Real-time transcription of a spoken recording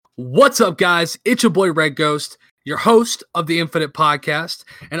What's up, guys? It's your boy Red Ghost, your host of the Infinite Podcast,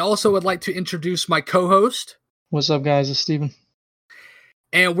 and also would like to introduce my co-host. What's up, guys? It's Steven.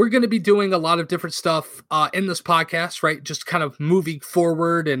 And we're going to be doing a lot of different stuff in this podcast, right? Just kind of moving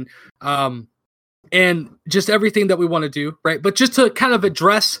forward and just everything that we want to do, right? But just to kind of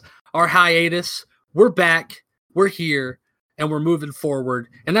address our hiatus, we're back, we're here, and we're moving forward.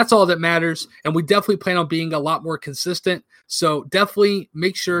 And that's all that matters. And we definitely plan on being a lot more consistent. So definitely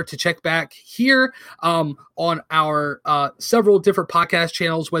make sure to check back here on our several different podcast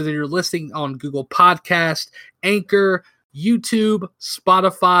channels, whether you're listening on Google Podcast, Anchor, YouTube,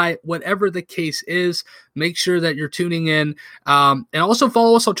 Spotify, whatever the case is. Make sure that you're tuning in. And also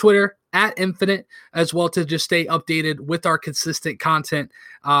follow us on Twitter at Infinite as well to just stay updated with our consistent content.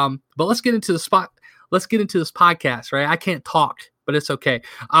 But let's get into the Let's get into this podcast, right? I can't talk, but it's okay.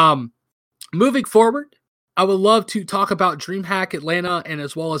 Moving forward, I would love to talk about DreamHack Atlanta and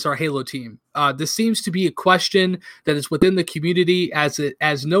as well as our Halo team. This seems to be a question that is within the community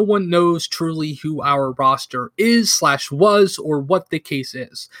as no one knows truly who our roster is / was or what the case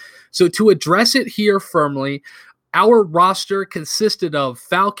is. So to address it here firmly, our roster consisted of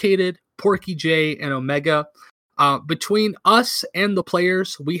Falcated, Porky J, and Omega. Between us and the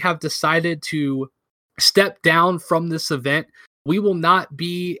players, we have decided to step down from this event. We will not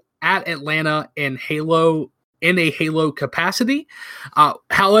be at Atlanta in a Halo capacity.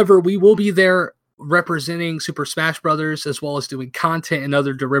 However, we will be there representing Super Smash Brothers as well as doing content and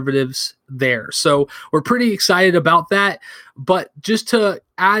other derivatives there. So we're pretty excited about that. But just to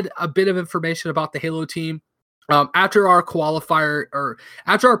add a bit of information about the Halo team, after our performance in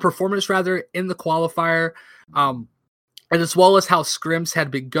the qualifier, and as well as how scrims had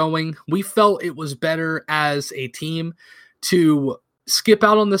been going, we felt it was better as a team to skip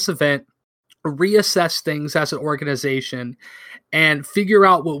out on this event, reassess things as an organization, and figure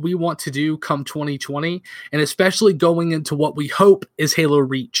out what we want to do come 2020, and especially going into what we hope is Halo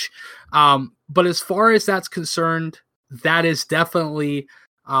Reach. But as far as that's concerned, that is definitely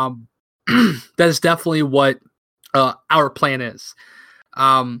what our plan is.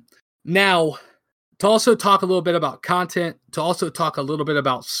 Now, to also talk a little bit about content, to also talk a little bit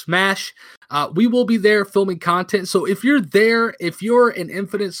about Smash, we will be there filming content. So if you're there, if you're an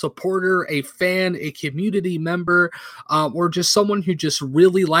Infinite supporter, a fan, a community member, or just someone who just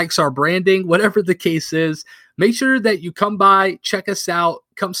really likes our branding, whatever the case is, make sure that you come by, check us out,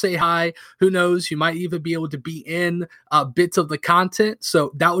 come say hi. Who knows? You might even be able to be in bits of the content.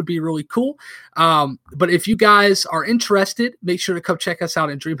 So that would be really cool. But if you guys are interested, make sure to come check us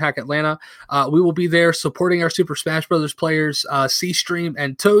out in DreamHack Atlanta. We will be there supporting our Super Smash Brothers players, C-Stream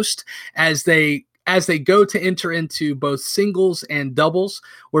and Toast, as they go to enter into both singles and doubles.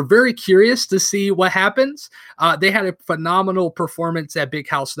 We're very curious to see what happens. They had a phenomenal performance at Big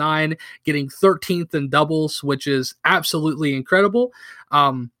House 9, getting 13th in doubles, which is absolutely incredible.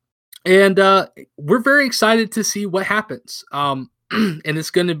 And we're very excited to see what happens. And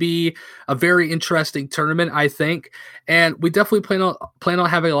it's going to be a very interesting tournament, I think. And we definitely plan on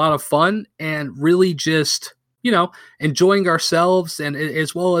having a lot of fun and really just, enjoying ourselves, and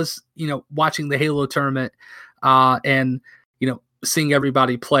as well as, watching the Halo tournament, and, seeing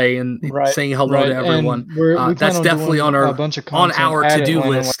everybody play and saying hello to everyone. That's definitely on our to-do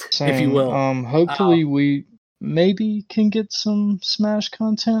list, if you will. Hopefully we maybe can get some Smash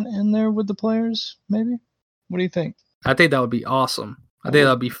content in there with the players, maybe. What do you think? I think that would be awesome. I think that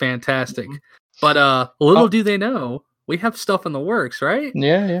would be fantastic. But little do they know, we have stuff in the works, right?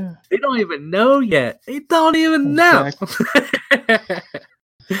 Yeah. They don't even know yet. They don't even know.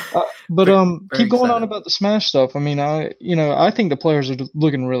 But keep going on about the Smash stuff. I mean, I think the players are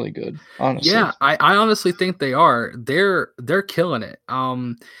looking really good, honestly. Yeah, I honestly think they are. They're killing it.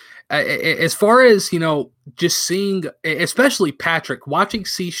 As far as, just seeing, especially Patrick, watching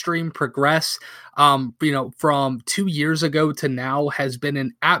C-Stream progress, from 2 years ago to now has been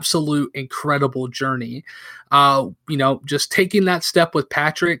an absolute incredible journey. Just taking that step with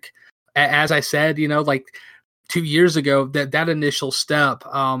Patrick, as I said, 2 years ago, that initial step,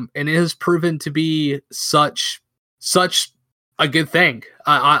 and it has proven to be such a good thing.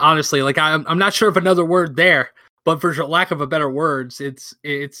 Honestly, I'm not sure of another word there, but for lack of a better words, it's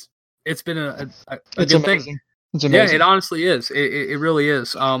been a good amazing thing. It's amazing. Yeah, it honestly is. It really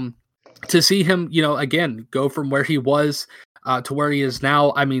is. To see him, again, go from where he was to where he is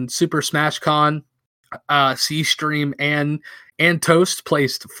now. I mean, Super Smash Con, C-Stream and Toast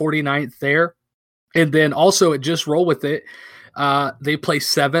placed 49th there. And then also Just Roll With It, they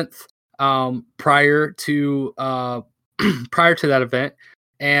placed 7th prior to that event.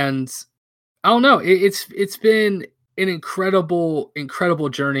 And I don't know, it's an incredible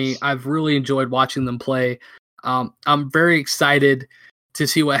journey. I've really enjoyed watching them play. I'm very excited to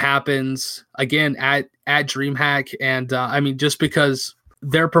see what happens again at DreamHack, and I mean, just because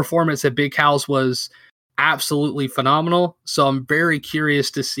their performance at Big House was absolutely phenomenal, so I'm very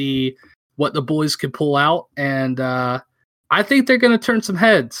curious to see what the boys could pull out, and I think they're going to turn some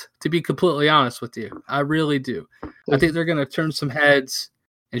heads. To be completely honest with you, I really do. I think they're going to turn some heads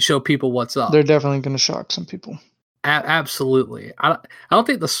and show people what's up. They're definitely going to shock some people. Absolutely. I don't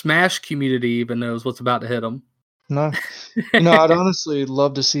think the Smash community even knows what's about to hit them. No. I'd honestly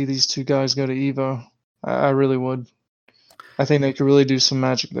love to see these two guys go to EVO. I really would. I think they could really do some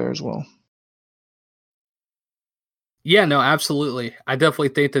magic there as well. Yeah, no, absolutely. I definitely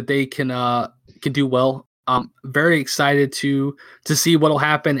think that they can do well. I'm very excited to see what'll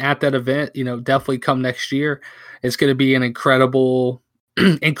happen at that event. Definitely come next year. It's going to be an incredible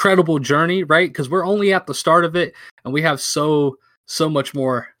journey, right? Because we're only at the start of it, and we have so much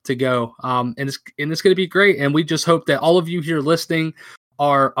more to go. And it's going to be great. And we just hope that all of you here listening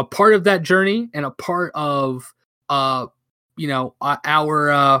are a part of that journey and a part of our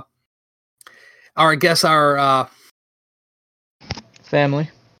family.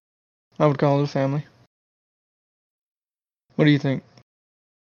 I would call it a family. What do you think?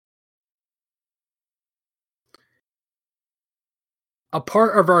 A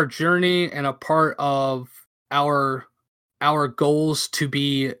part of our journey and a part of our goals to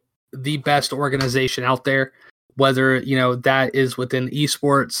be the best organization out there, whether that is within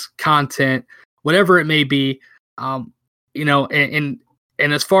esports, content, whatever it may be. And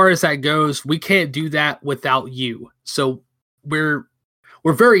as far as that goes, we can't do that without you. So we're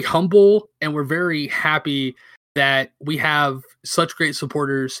very humble, and we're very happy that we have such great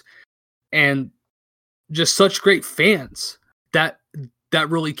supporters and just such great fans that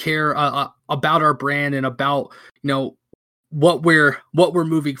really care about our brand and about what we're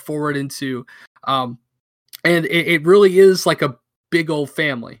moving forward into. And it really is like a big old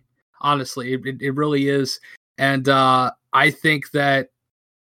family. Honestly, it really is. And I think that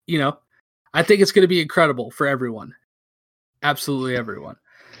I think it's going to be incredible for everyone. Absolutely everyone.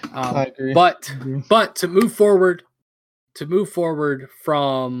 I agree. But to move forward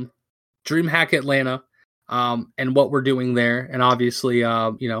from DreamHack Atlanta, and what we're doing there, and obviously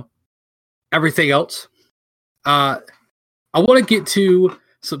everything else, I want to get to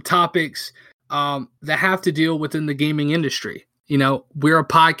some topics that have to deal within the gaming industry. We're a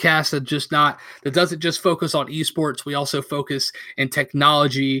podcast that doesn't just focus on esports. We also focus in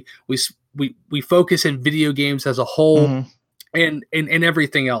technology. We focus in video games as a whole. Mm-hmm. And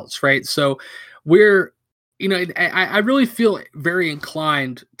everything else, right? So we're, I really feel very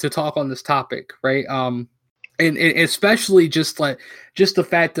inclined to talk on this topic, right? And especially just the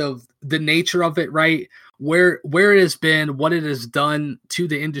fact of the nature of it, right? Where it has been, what it has done to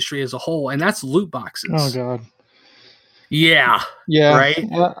the industry as a whole, and that's loot boxes. Oh God. Yeah. Right.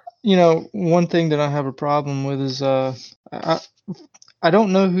 One thing that I have a problem with is I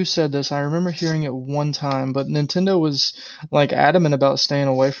don't know who said this. I remember hearing it one time, but Nintendo was like adamant about staying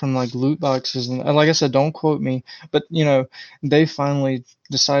away from like loot boxes. And like I said, don't quote me, but they finally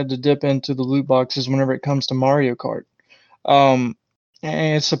decided to dip into the loot boxes whenever it comes to Mario Kart. And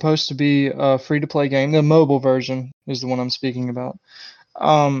it's supposed to be a free-to-play game. The mobile version is the one I'm speaking about.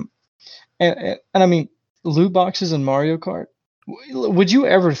 And I mean, loot boxes in Mario Kart. Would you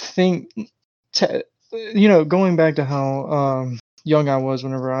ever think, going back to how young I was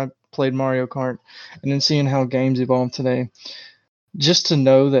whenever I played Mario Kart, and then seeing how games evolve today, just to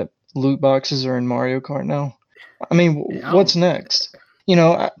know that loot boxes are in Mario Kart now. I mean, what's next?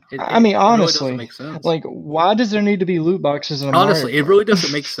 I mean, honestly, really doesn't make sense. Like, why does there need to be loot boxes in a honestly Mario Kart? It really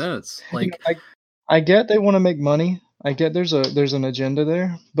doesn't make sense. Like, I get they want to make money. I get there's an agenda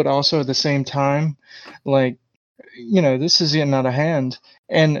there, but also at the same time, like, this is getting out of hand.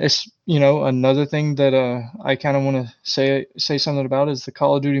 And it's, another thing that I kind of want to say something about is the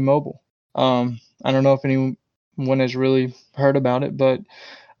Call of Duty Mobile. I don't know if anyone has really heard about it, but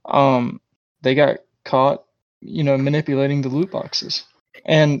they got caught, manipulating the loot boxes.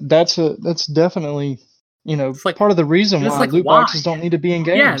 And that's definitely, it's like part of the reason why loot boxes don't need to be in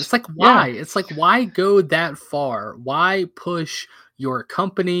games. Yeah, it's like why? Yeah. It's like, why go that far? Why push your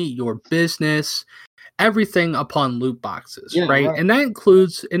company, your business, everything upon loot boxes, right? And that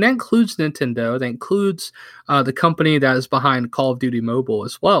includes Nintendo. That includes the company that is behind Call of Duty Mobile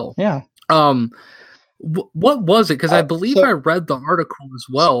as well. Yeah. What was it? Because I believe I read the article as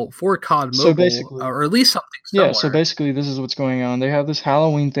well for COD Mobile, or at least something similar. Yeah, so basically this is what's going on. They have this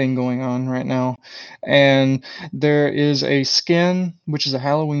Halloween thing going on right now, and there is a skin, which is a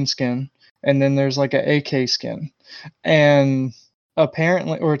Halloween skin, and then there's like an AK skin. And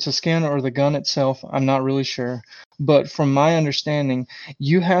apparently, or it's a skin or the gun itself, I'm not really sure. But from my understanding,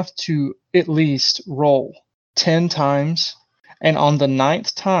 you have to at least roll 10 times. And on the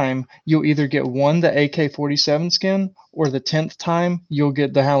 9th time, you'll either get the AK-47 skin, or the 10th time, you'll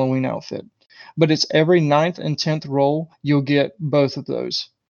get the Halloween outfit. But it's every 9th and 10th roll, you'll get both of those.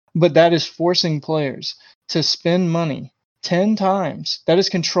 But that is forcing players to spend money 10 times. That is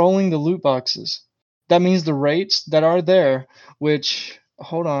controlling the loot boxes. That means the rates that are there, which,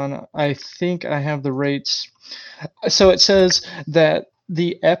 hold on, I think I have the rates. So it says that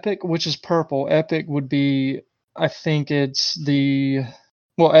the epic, which is purple, epic would be, I think it's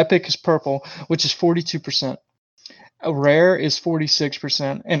epic is purple, which is 42%. A rare is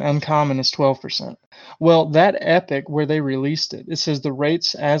 46%, and uncommon is 12%. Well, that epic where they released it, it says the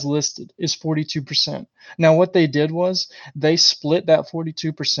rates as listed is 42%. Now, what they did was they split that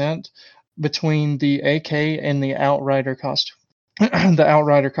 42% between the AK and the Outrider costume. The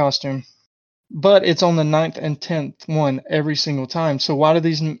Outrider costume. But it's on the 9th and 10th one every single time. So why are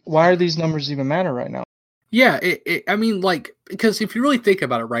these numbers even matter right now? Yeah, I mean, like, because if you really think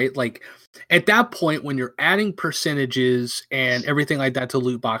about it, right, like, at that point when you're adding percentages and everything like that to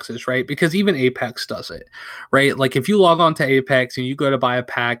loot boxes, right, because even Apex does it, right, like, if you log on to Apex and you go to buy a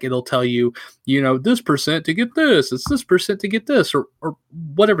pack, it'll tell you, this percent to get this, it's this percent to get this, or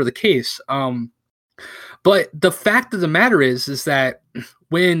whatever the case. But the fact of the matter is that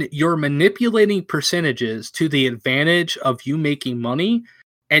when you're manipulating percentages to the advantage of you making money,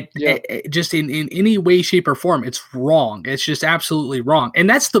 just in any way, shape, or form, it's wrong. It's just absolutely wrong. And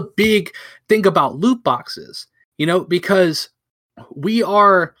that's the big thing about loot boxes, because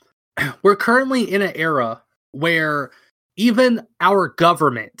we're currently in an era where even our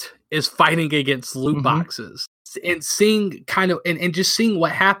government is fighting against loot boxes and seeing and just seeing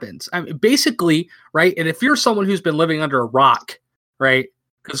what happens. I mean, basically, right? And if you're someone who's been living under a rock, right?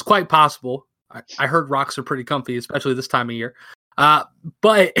 Because it's quite possible. I heard rocks are pretty comfy, especially this time of year.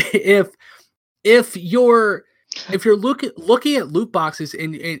 But if you're looking at loot boxes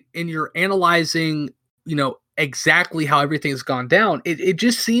and you're analyzing, exactly how everything's gone down, it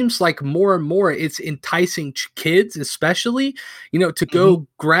just seems like more and more it's enticing kids, especially, to go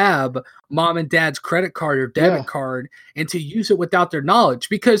grab mom and dad's credit card or debit card and to use it without their knowledge.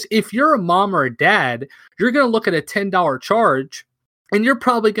 Because if you're a mom or a dad, you're going to look at a $10 charge and you're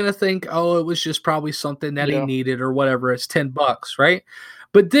probably going to think, oh, it was just probably something that he needed or whatever. It's $10, right?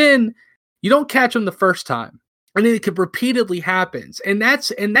 But then you don't catch them the first time. And it could repeatedly happens. And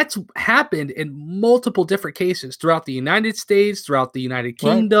that's happened in multiple different cases throughout the United States, throughout the United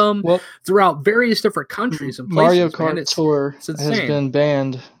Kingdom, throughout various different countries and places. Mario Kart Tour has been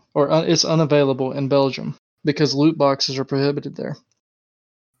banned, or it's unavailable in Belgium because loot boxes are prohibited there.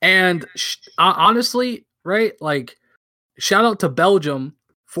 And honestly, right, like, shout out to Belgium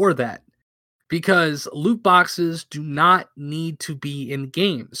for that, because loot boxes do not need to be in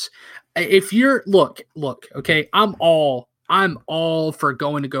games. If you're look, okay, I'm all for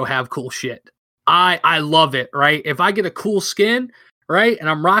going to go have cool shit. I love it, right? If I get a cool skin, right, and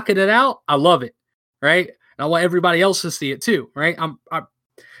I'm rocking it out, I love it, right? And I want everybody else to see it too, right? I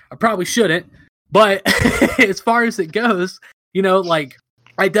probably shouldn't, but as far as it goes, like,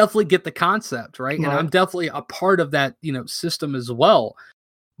 I definitely get the concept, right? And I'm definitely a part of that, system as well.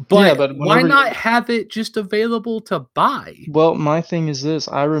 But why not have it just available to buy? Well, my thing is this.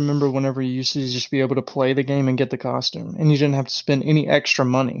 I remember whenever you used to just be able to play the game and get the costume, and you didn't have to spend any extra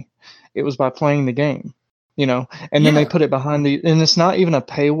money. It was by playing the game, and then they put it behind and it's not even a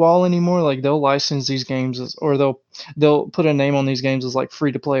paywall anymore. Like, they'll license these games or they'll put a name on these games as like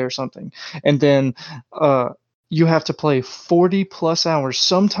free to play or something. And then, you have to play 40 plus hours,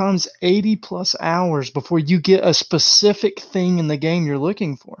 sometimes 80 plus hours before you get a specific thing in the game you're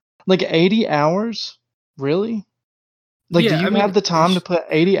looking for. Like 80 hours? Really? Like, do you have the time to put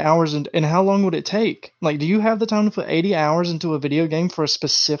 80 hours in? And how long would it take? Like, do you have the time to put 80 hours into a video game for a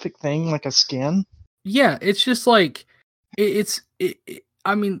specific thing, like a skin? Yeah, it's just like,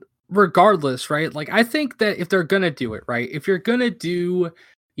 I mean, regardless, right? Like, I think that if they're going to do it, right? If you're going to do,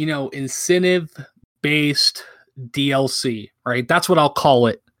 incentive-based DLC, right? That's what I'll call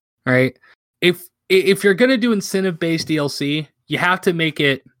it, right? If you're gonna do incentive-based DLC, you have to make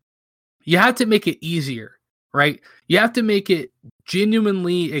it easier, right? You have to make it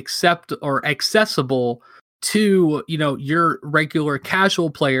genuinely accessible to, your regular casual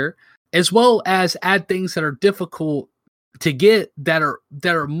player, as well as add things that are difficult to get that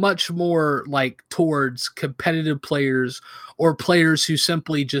are much more like towards competitive players or players who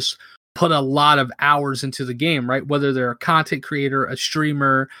simply just put a lot of hours into the game, right? Whether they're a content creator, a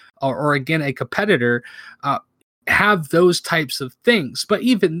streamer, or again, a competitor, have those types of things. But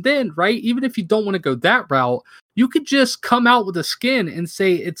even then, right, even if you don't want to go that route, you could just come out with a skin and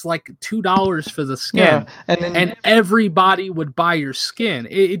say it's like $2 for the skin, and everybody would buy your skin.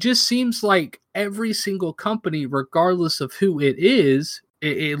 It just seems like every single company, regardless of who it is,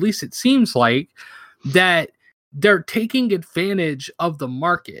 at least it seems like, that they're taking advantage of the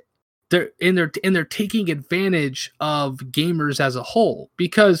market. They're taking advantage of gamers as a whole,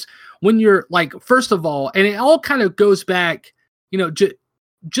 because when you're like, first of all, and it all kind of goes back,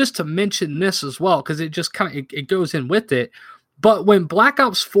 just to mention this as well, because it just kind of it goes in with it. But when Black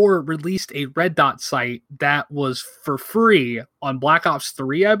Ops 4 released a Red Dot site that was for free on Black Ops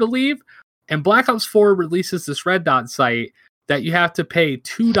 3, I believe, and Black Ops 4 releases this Red Dot site that you have to pay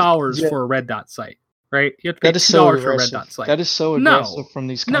 $2 for a Red Dot site. Right, you have to pay $2 for a Red Dot site. That is so aggressive from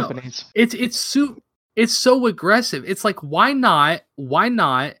these companies. No, it's so aggressive. It's like, why not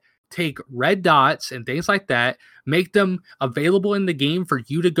take red dots and things like that, make them available in the game for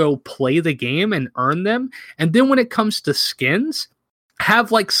you to go play the game and earn them, and then when it comes to skins,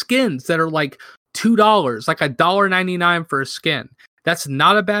 have like skins that are like $2, like $1.99 for a skin. That's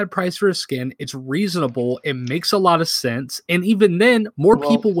not a bad price for a skin. It's reasonable. It makes a lot of sense. And even then, more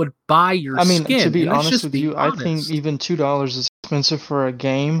people would buy your skin. To be honest with you, I think even $2 is expensive for a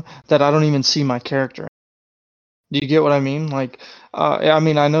game that I don't even see my character in. Do you get what I mean? Like, I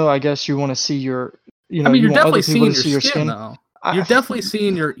know, I guess you want to see your, you're definitely seeing your skin, though. You're definitely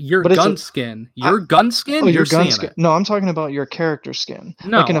seeing your gun skin. Your gun skin? You're seeing it. No, I'm talking about your character skin.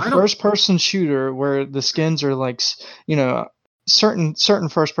 No, like in a first-person shooter where the skins are like, certain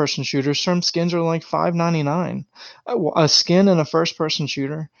first-person shooters, some skins are like $5.99. A skin in a first-person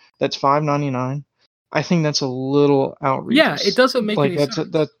shooter that's $5.99. I think that's a little outrageous. Yeah, it doesn't make any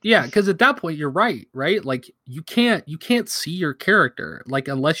sense. Yeah, because at that point you're right? Like you can't see your character, like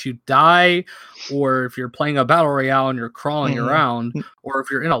unless you die, or if you're playing a battle royale and you're crawling around, or if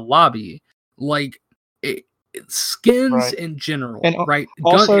you're in a lobby. Like skins in general, and right?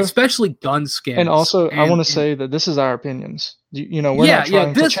 Also, especially gun skins. And also, I want to say that this is our opinions. We're not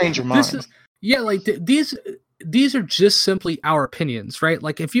trying to change your mind. These are just simply our opinions, right?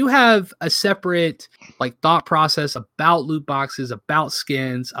 Like if you have a separate like thought process about loot boxes, about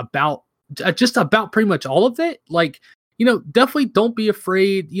skins, about just about pretty much all of it, like, definitely don't be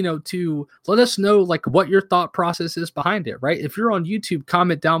afraid, to let us know like what your thought process is behind it, right? If you're on YouTube,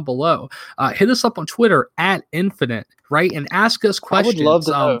 comment down below, hit us up on Twitter @Infinite, right? And ask us questions. I would love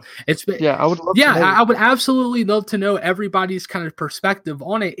to know. I would love to know. I would absolutely love to know everybody's kind of perspective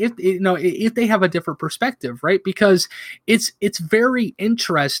on it, if they have a different perspective, right? Because it's very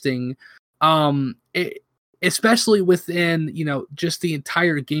interesting, especially within, just the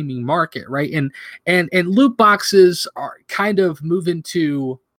entire gaming market, right? And loot boxes are kind of moving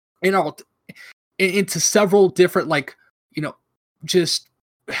to, into several different, like, just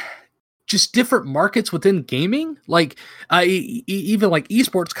different markets within gaming, like even like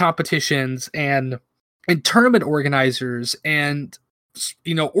esports competitions and tournament organizers and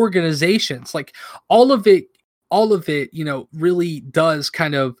organizations, like all of it really does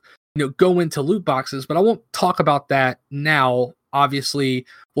kind of go into loot boxes. But I won't talk about that now. Obviously,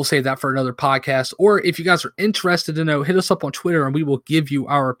 we'll save that for another podcast, or if you guys are interested to know, hit us up on Twitter and we will give you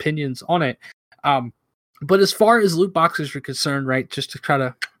our opinions on it. But as far as loot boxes are concerned, right, just to try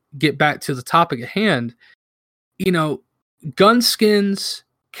to get back to the topic at hand, gun skins,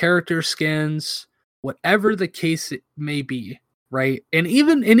 character skins, whatever the case it may be, right? And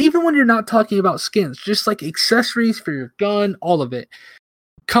even when you're not talking about skins, just like accessories for your gun, all of it,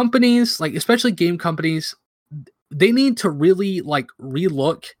 companies, like especially game companies, they need to really like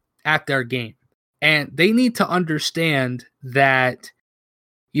relook at their game, and they need to understand that,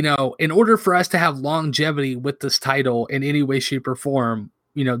 in order for us to have longevity with this title in any way, shape, or form,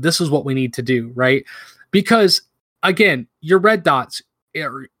 this is what we need to do, right? Because again, your red dots,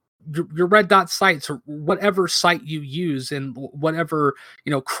 your red dot sites, or whatever site you use and whatever,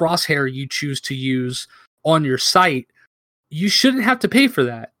 crosshair you choose to use on your site, you shouldn't have to pay for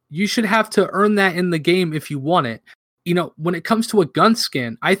that. You should have to earn that in the game if you want it. When it comes to a gun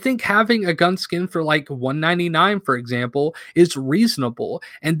skin, I think having a gun skin for like $1.99, for example, is reasonable.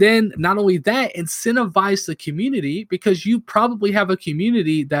 And then not only that, incentivize the community, because you probably have a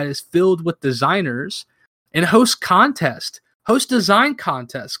community that is filled with designers, and host design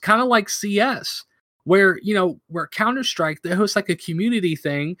contests, kind of like CS, where Counter-Strike, they host like a community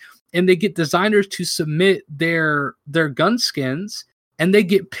thing, and they get designers to submit their gun skins, and they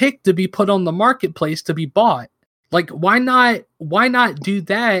get picked to be put on the marketplace to be bought. Like, why not do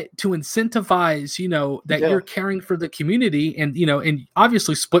that to incentivize, that you're caring for the community and, and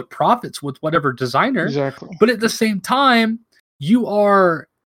obviously split profits with whatever designer. Exactly. But at the same time, you're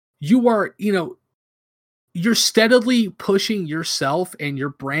steadily pushing yourself and your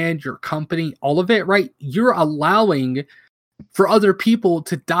brand, your company, all of it, right? You're allowing for other people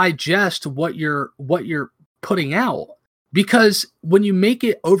to digest what you're putting out. Because when you make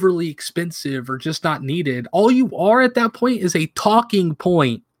it overly expensive or just not needed, all you are at that point is a talking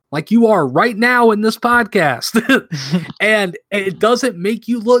point, like you are right now in this podcast. And it doesn't make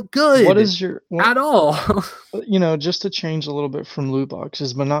you look good at all. Just to change a little bit from loot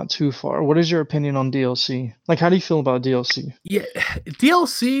boxes, but not too far. What is your opinion on DLC? Like, how do you feel about DLC? Yeah,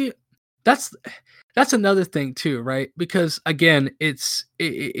 DLC, that's another thing too, right? Because again, it's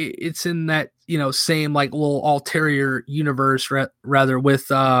in that, same like little ulterior universe rather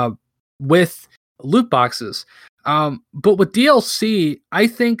with loot boxes. But with DLC, I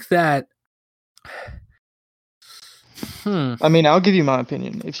think that I mean, I'll give you my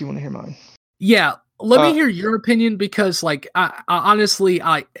opinion if you want to hear mine. Yeah, let me hear your opinion, because like I honestly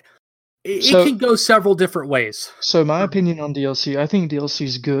it can go several different ways. So my opinion on DLC, I think DLC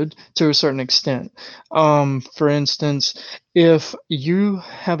is good to a certain extent. For instance, if you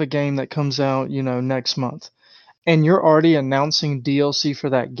have a game that comes out, next month, and you're already announcing DLC for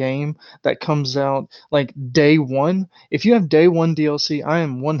that game that comes out like day one, if you have day one DLC, I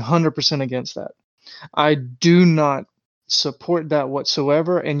am 100% against that. I do not support that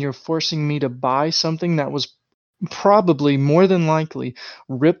whatsoever, and you're forcing me to buy something that was probably more than likely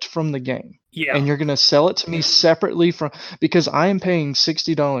ripped from the game. Yeah. And you're going to sell it to me separately because I am paying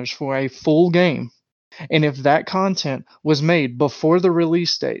 $60 for a full game. And if that content was made before the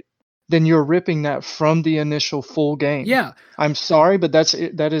release date, then you're ripping that from the initial full game. Yeah. I'm sorry, but that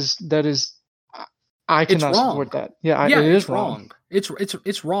is I cannot support that. It is wrong.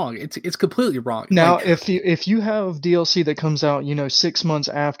 It's wrong. It's completely wrong. Now, if you have DLC that comes out, 6 months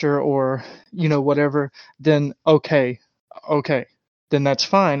after, or whatever, then okay, then that's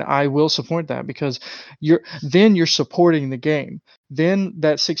fine. I will support that, because you're supporting the game. Then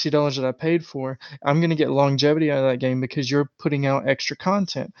that $60 that I paid for, I'm going to get longevity out of that game because you're putting out extra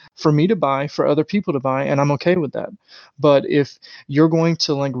content for me to buy, for other people to buy, and I'm okay with that. But if you're going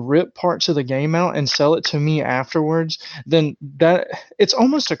to like rip parts of the game out and sell it to me afterwards, then it's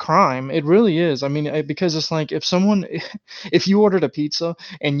almost a crime. It really is. I mean, because it's like if you ordered a pizza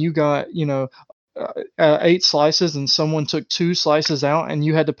and you got, 8 slices and someone took 2 slices out and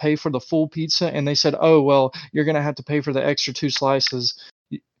you had to pay for the full pizza, and they said, oh, well, you're going to have to pay for the extra 2 slices.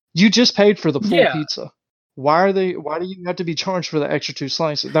 You just paid for the full pizza. Why do you have to be charged for the extra 2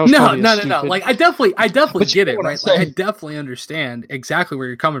 slices? That was no. stupid... Like, I definitely get it, right? Like, I definitely understand exactly where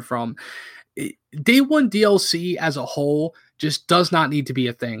you're coming from. Day one DLC as a whole just does not need to be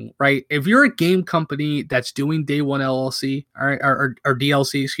a thing, right? If you're a game company that's doing day one LLC, all right, or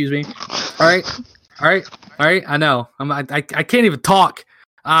DLC, excuse me, all right. I know I can't even talk.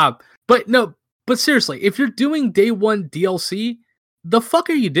 But seriously, if you're doing day one DLC, the fuck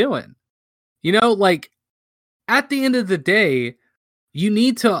are you doing? Like, at the end of the day, you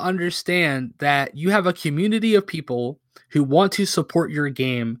need to understand that you have a community of people who want to support your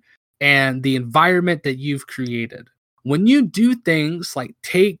game and the environment that you've created. When you do things like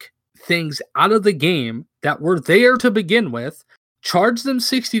take things out of the game that were there to begin with, charge them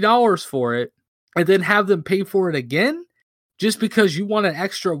 $60 for it, and then have them pay for it again just because you want an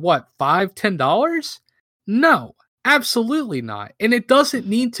extra, $5, $10? No, absolutely not. And it doesn't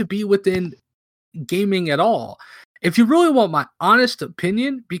need to be within gaming at all. If you really want my honest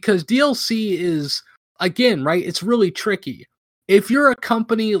opinion, because DLC is, again, right, it's really tricky. If you're a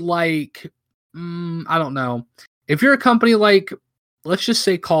company like, I don't know, if you're a company like, let's just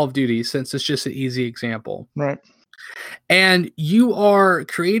say Call of Duty, since it's just an easy example. Right. And you are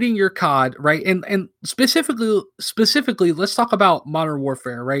creating your COD, right? And specifically, let's talk about Modern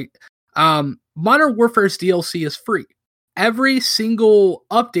Warfare, right? Modern Warfare's DLC is free. Every single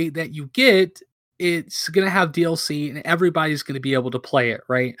update that you get, it's going to have DLC, and everybody's going to be able to play it,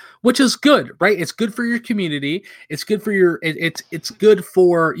 right? Which is good, right? It's good for your community. It's good for it's good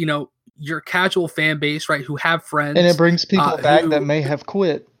for, your casual fan base, right? Who have friends. And it brings people back that may have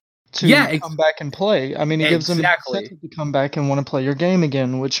quit to come back and play. I mean, it gives them incentive to come back and want to play your game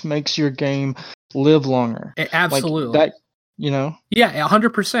again, which makes your game live longer. Absolutely. Like that, Yeah,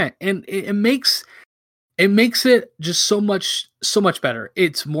 100%. And it makes it just so much better.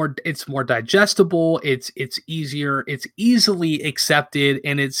 It's more digestible, it's easier, it's easily accepted,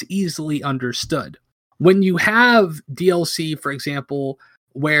 and it's easily understood. When you have DLC, for example,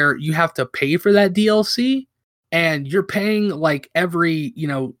 where you have to pay for that DLC, and you're paying like every,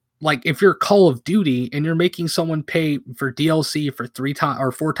 like if you're Call of Duty and you're making someone pay for DLC for 3 times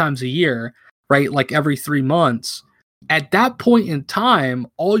or 4 times a year, right? Like every 3 months. At that point in time,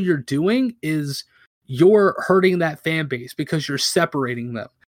 all you're doing is you're hurting that fan base because you're separating them.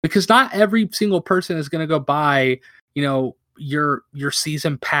 Because not every single person is going to go buy, your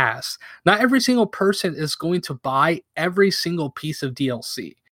season pass. Not every single person is going to buy every single piece of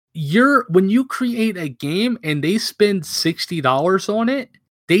DLC. When you create a game and they spend $60 on it,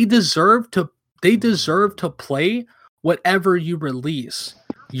 they deserve to play whatever you release.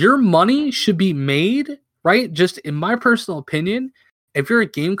 Your money should be made, right? Just in my personal opinion, if you're a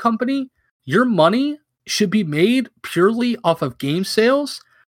game company, your money should be made purely off of game sales,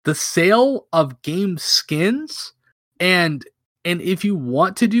 the sale of game skins, and if you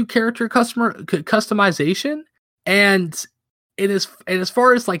want to do character customization, and as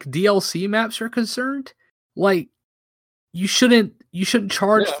far as like DLC maps are concerned, like you shouldn't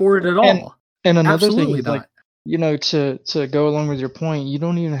charge for it at all. And another Absolutely thing, not. like, to go along with your point, you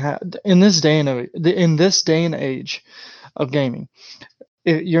don't even have in this day and age of gaming.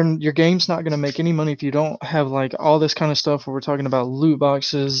 Your game's not going to make any money if you don't have like all this kind of stuff where we're talking about loot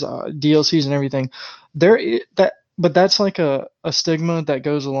boxes, DLCs, and everything. But that's like a stigma that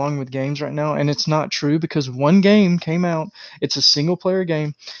goes along with games right now, and it's not true because one game came out. It's a single player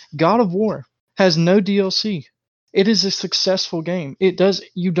game. God of War has no DLC. It is a successful game. It does.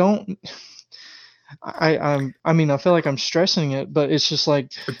 You don't. I mean, I feel like I'm stressing it, but it's just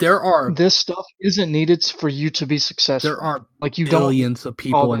like this stuff isn't needed for you to be successful. There are like billions of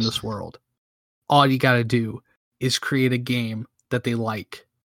people in this world. All you got to do is create a game that they like.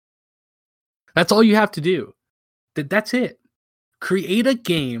 That's all you have to do. That's it. Create a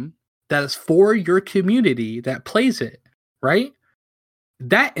game that is for your community that plays it, right?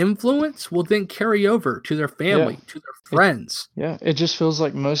 That influence will then carry over to their family, to their friends. It just feels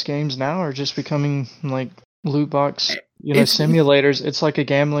like most games now are just becoming like loot box, simulators. It's like a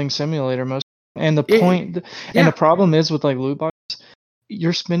gambling simulator most. And the problem is with like loot boxes,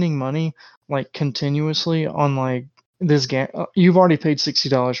 you're spending money like continuously on like this game. You've already paid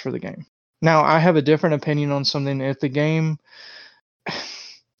 $60 for the game. Now I have a different opinion on something. If the game,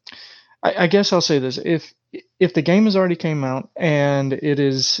 I guess I'll say this: if the game has already came out and it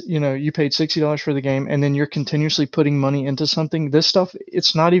is, you paid $60 for the game and then you're continuously putting money into something, this stuff,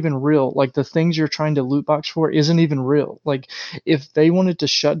 it's not even real. Like the things you're trying to loot box for isn't even real. Like if they wanted to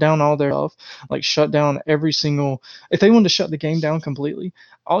shut down all their stuff, like if they wanted to shut the game down completely,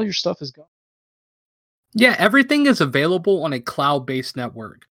 all your stuff is gone. Yeah, everything is available on a cloud-based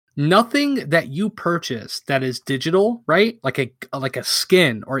network. Nothing that you purchase that is digital, right? Like a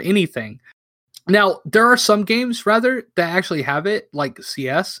skin or anything. Now, there are some games rather that actually have it, like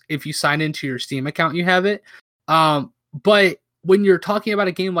CS. If you sign into your Steam account, you have it. But when you're talking about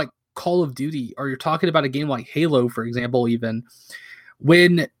a game like Call of Duty, or you're talking about a game like Halo, for example, even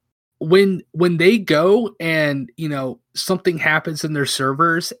when they go and something happens in their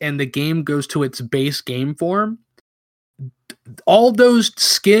servers and the game goes to its base game form, all those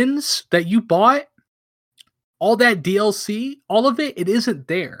skins that you bought, all that DLC, all of it isn't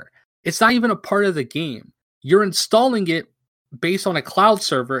there. It's not even a part of the game. You're installing it based on a cloud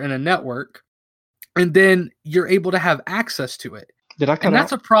server in a network, and then you're able to have access to it. And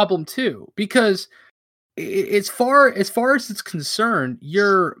that's a problem too, because as far as it's concerned,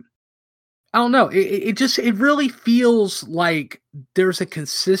 I don't know. It really feels like there's a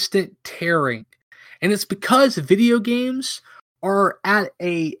consistent tearing, and it's because video games are at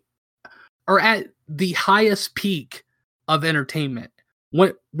the highest peak of entertainment.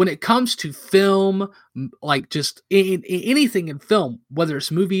 When it comes to film, like just anything in film, whether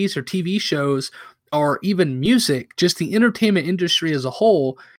it's movies or TV shows or even music, just the entertainment industry as a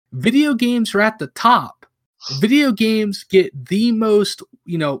whole, video games are at the top. Video games get the most,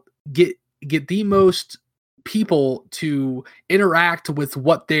 get the most people to interact with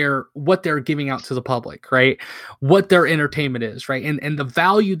what they're giving out to the public, right? What their entertainment is, right? And the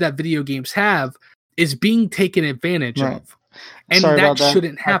value that video games have is being taken advantage of. And that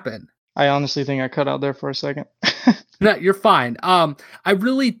shouldn't happen. I honestly think I cut out there for a second. No, you're fine. I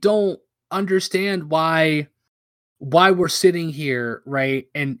really don't understand why we're sitting here, right,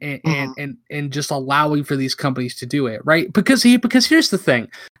 and just allowing for these companies to do it, right? Because here's the thing: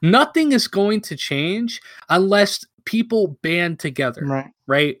 nothing is going to change unless people band together,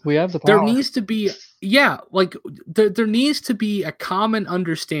 right? We have the power. There needs to be, there needs to be a common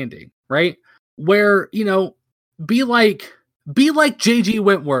understanding, right? Where be like JG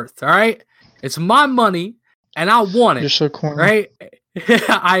Wentworth, all right? It's my money, and I want it. You're so corny, right?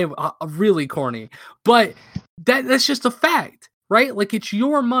 I am really corny, but that's just a fact, right? Like, it's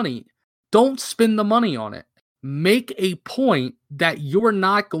your money. Don't spend the money on it. Make a point that you're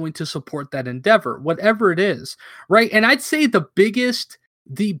not going to support that endeavor, whatever it is, right? And I'd say the biggest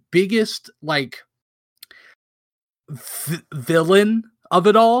like villain of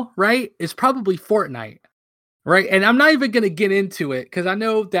it all, right, is probably Fortnite, right? And I'm not even going to get into it because I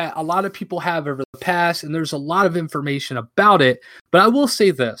know that a lot of people have over the past, and there's a lot of information about it. But I will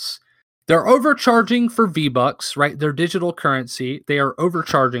say this. They're overcharging for V-Bucks, right? Their digital currency. They are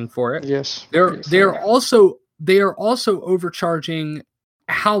overcharging for it. Yes. They're also overcharging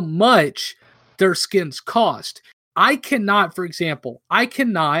how much their skins cost. I cannot, for example,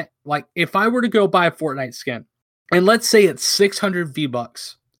 like, if I were to go buy a Fortnite skin, and let's say it's 600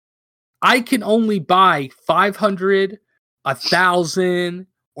 V-Bucks, I can only buy 500, 1,000,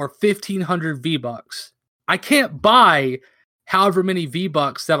 or 1,500 V-Bucks. I can't buy however many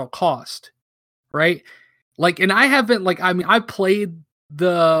V-Bucks that'll cost, right? Like, and I haven't, like, I mean, I played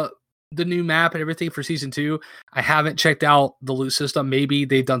the new map and everything for season 2. I haven't checked out the loot system. Maybe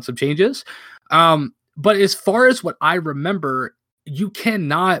they've done some changes. But as far as what I remember, you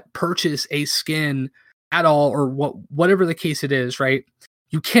cannot purchase a skin at all, or whatever the case it is, right?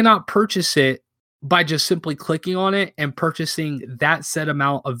 You cannot purchase it by just simply clicking on it and purchasing that set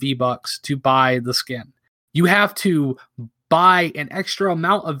amount of V-Bucks to buy the skin. You have to buy an extra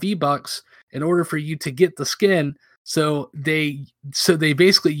amount of V-Bucks in order for you to get the skin. So they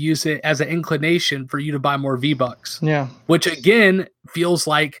basically use it as an inclination for you to buy more V-Bucks. Yeah. Which again feels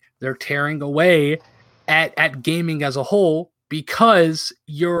like they're tearing away at gaming as a whole, because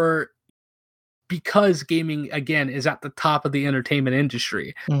gaming again is at the top of the entertainment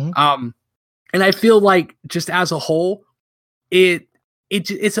industry. Mm-hmm. And I feel like just as a whole, it's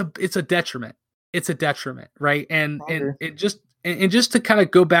a detriment. It's a detriment, right? And just to kind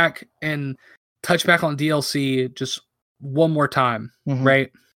of go back and touch back on DLC just one more time, mm-hmm.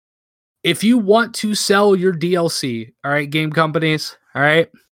 right? If you want to sell your DLC, all right, game companies, all right?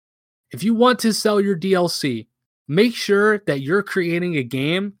 If you want to sell your DLC, make sure that you're creating a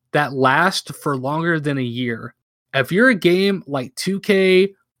game that lasts for longer than a year. If you're a game like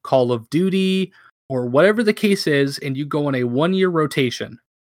 2K, Call of Duty, or whatever the case is, and you go on a 1-year rotation,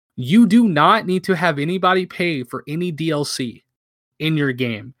 you do not need to have anybody pay for any DLC in your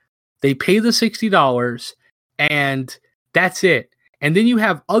game. They pay the $60 and that's it. And then you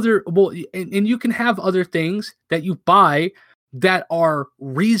have and you can have other things that you buy that are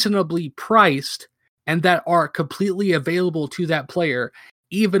reasonably priced and that are completely available to that player,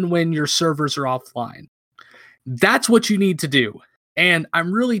 even when your servers are offline. That's what you need to do. And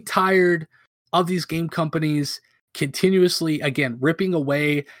I'm really tired of these game companies continuously, again, ripping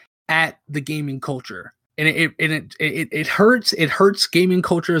away at the gaming culture. And it hurts gaming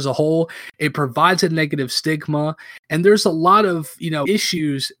culture as a whole. It provides a negative stigma, and there's a lot of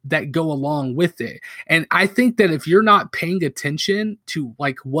issues that go along with it. And I think that if you're not paying attention to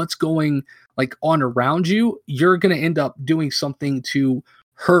like what's going like on around you, you're going to end up doing something to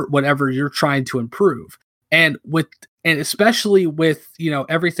hurt whatever you're trying to improve. And especially with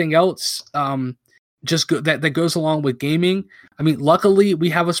everything else that goes along with gaming. I mean, luckily we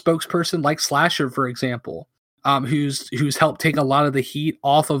have a spokesperson like Slasher, for example, who's helped take a lot of the heat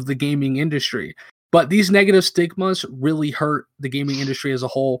off of the gaming industry. But these negative stigmas really hurt the gaming industry as a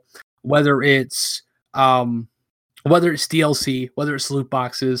whole, whether it's DLC, whether it's loot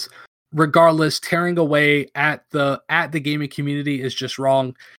boxes. Regardless, tearing away at the gaming community is just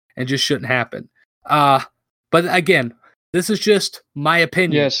wrong and just shouldn't happen. But again, this is just my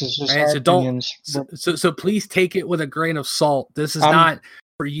opinion. Yes, it's just right? our opinions. So please take it with a grain of salt. This is not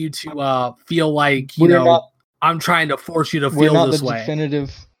for you to feel like I'm trying to force you to feel this way.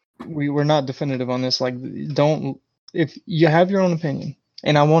 We're not definitive on this. Like, if you have your own opinion,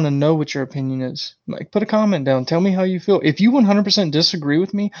 and I want to know what your opinion is, like, put a comment down. Tell me how you feel. If you 100% disagree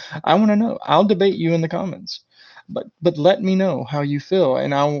with me, I want to know. I'll debate you in the comments, but let me know how you feel,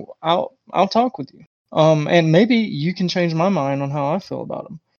 and I'll talk with you. And maybe you can change my mind on how I feel about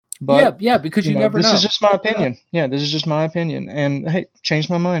them. But yeah, because you never know. This is just my opinion. Yeah, this is just my opinion. And hey, change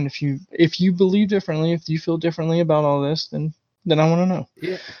my mind if you believe differently, if you feel differently about all this, then I want to know.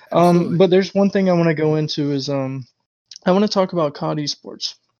 Yeah. But there's one thing I want to go into is I want to talk about COD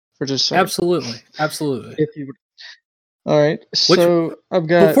Esports for just a second. Absolutely. If you would. All right. So I've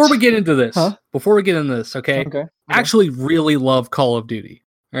got. Before we get into this, okay? Okay. I actually really love Call of Duty.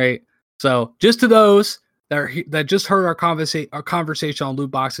 Right. So just to those that just heard our conversation on loot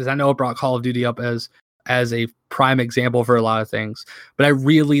boxes, I know it brought Call of Duty up as a prime example for a lot of things, but I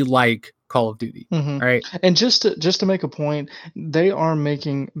really like Call of Duty. Hmm. Right? And just to make a point, they are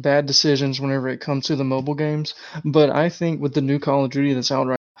making bad decisions whenever it comes to the mobile games. But I think with the new Call of Duty that's out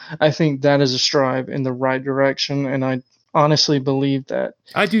right now, I think that is a strive in the right direction, and I honestly believe that,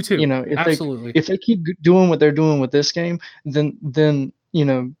 I do you too. know, Absolutely. if they keep doing what they're doing with this game, then you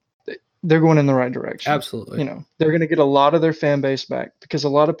know, they're going in the right direction. Absolutely. You know, they're going to get a lot of their fan base back because a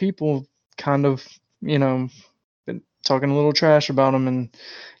lot of people kind of, you know, been talking a little trash about them and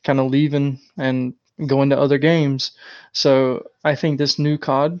kind of leaving and going to other games. So I think this new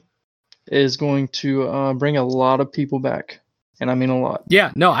COD is going to bring a lot of people back, and I mean a lot.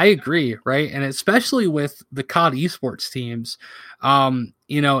 Yeah, no, I agree, right? And especially with the COD esports teams,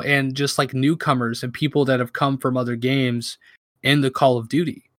 you know, and just like newcomers and people that have come from other games in the Call of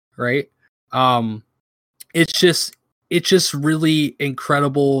Duty, right? Um, it's just really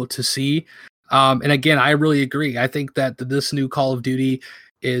incredible to see. And again, I really agree. I think that this new Call of Duty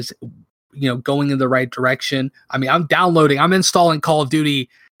is, you know, going in the right direction. I mean, I'm installing Call of Duty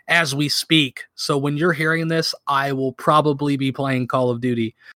as we speak. So when you're hearing this, I will probably be playing Call of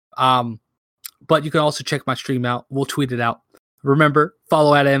Duty. But you can also check my stream out. We'll tweet it out. Remember,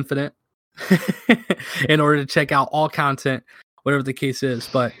 follow at Infinite in order to check out all content, whatever the case is.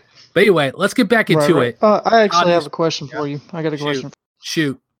 But anyway, let's get back into it. I actually have a question for you. I got a question.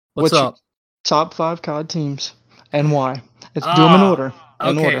 Shoot. What's up? Top 5 COD teams and why? Let's do them in order.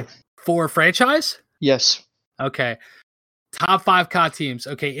 Okay. For franchise? Yes. Okay. Top 5 COD teams.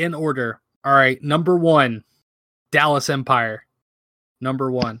 Okay, in order. All right. Number 1, Dallas Empire. Number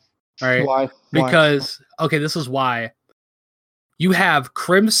 1. All right. Why? Because, okay, this is why. You have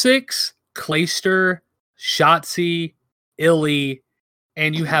Crimsix, Clayster, Shotzzy, Illy,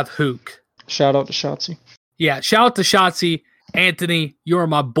 and you have Hook. Shout out to Shotzzy. Yeah, shout out to Shotzzy. Anthony, you're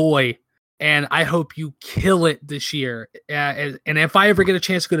my boy, and I hope you kill it this year. And if I ever get a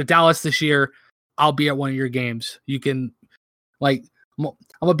chance to go to Dallas this year, I'll be at one of your games. You can, like, I'm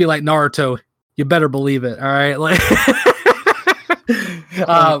gonna be like Naruto. You better believe it. All right, like,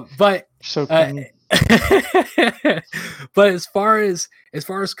 but so but as far as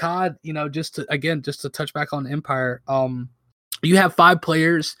COD, you know, just to touch back on Empire, you have 5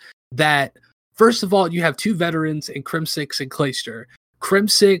 players that, first of all, you have 2 veterans in Crimsix and Clayster.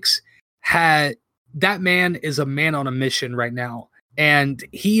 Crimsix that man is a man on a mission right now. And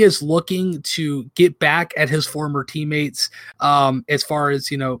he is looking to get back at his former teammates, as far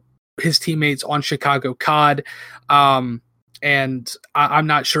as, you know, his teammates on Chicago COD. And I'm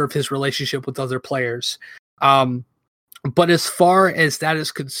not sure of his relationship with other players. But as far as that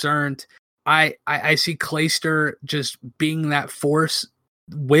is concerned, I see Clayster just being that force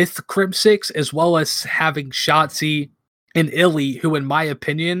with Crimsix, as well as having Shotzzy and Illy, who, in my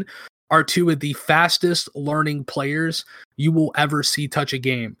opinion, are 2 of the fastest learning players you will ever see touch a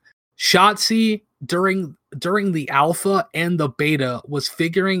game. Shotzzy, during the alpha and the beta, was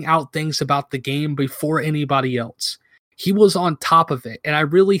figuring out things about the game before anybody else. He was on top of it. And I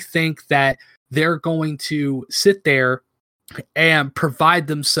really think that they're going to sit there and provide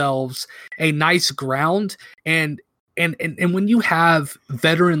themselves a nice ground. And when you have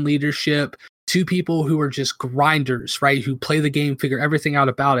veteran leadership, 2 people who are just grinders, right, who play the game, figure everything out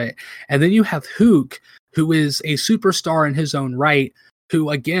about it, and then you have Hook, who is a superstar in his own right,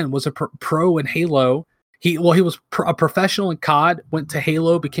 who again was a pro in Halo. He was a professional in COD, went to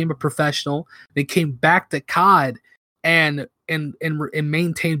Halo, became a professional, then came back to COD and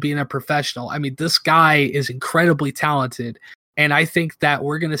maintained being a professional. I mean, this guy is incredibly talented, and I think that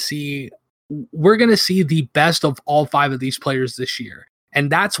we're gonna see the best of all 5 of these players this year. And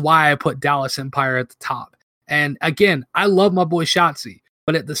that's why I put Dallas Empire at the top. And again, I love my boy Shotzzy,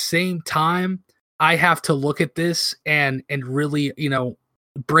 but at the same time, I have to look at this and really, you know,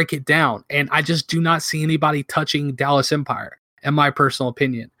 break it down. And I just do not see anybody touching Dallas Empire, in my personal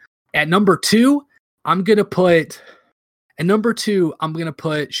opinion. At number 2, I'm gonna put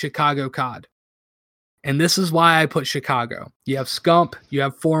Chicago COD. And this is why I put Chicago. You have Scump, you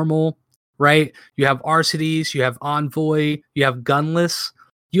have Formal, right? You have Arcides, you have Envoy, you have Gunless.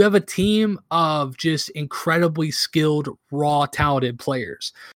 You have a team of just incredibly skilled, raw, talented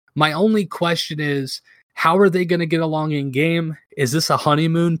players. My only question is, how are they going to get along in game? Is this a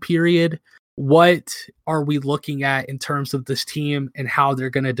honeymoon period? What are we looking at in terms of this team and how they're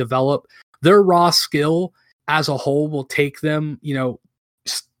going to develop? Their raw skill as a whole will take them, you know,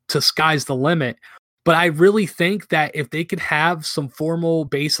 to sky's the limit. But I really think that if they could have some formal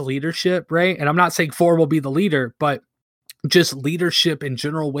base leadership, right? And I'm not saying Formal be the leader, but just leadership in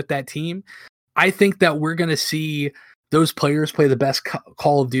general with that team, I think that we're going to see those players play the best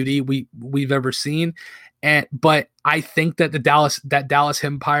Call of Duty we've ever seen. But I think that Dallas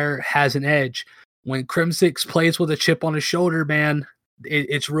Empire has an edge. When Crimsix plays with a chip on his shoulder, man,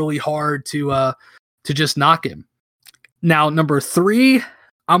 it's really hard to just knock him. Now, number 3,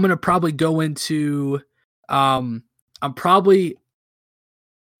 I'm gonna probably go into. I'm probably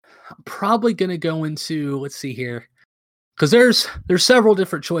gonna go into. Let's see here, because there's several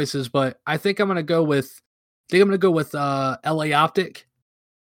different choices, but I think I'm gonna go with. LA Optic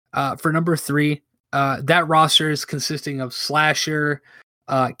for number 3. That roster is consisting of Slasher,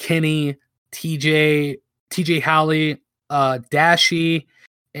 Kenny, TJ Howley, Dashy,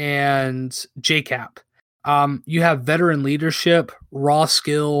 and JCap. You have veteran leadership, raw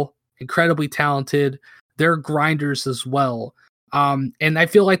skill, incredibly talented. They're grinders as well. And I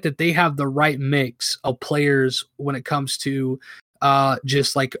feel like that they have the right mix of players when it comes to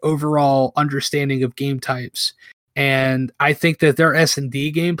just like overall understanding of game types. And I think that their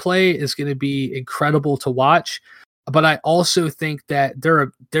S&D gameplay is going to be incredible to watch. But I also think that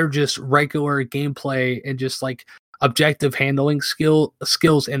they're just regular gameplay and just like objective handling skills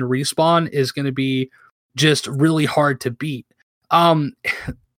and respawn is going to be just really hard to beat.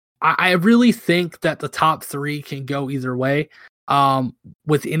 I really think that the top 3 can go either way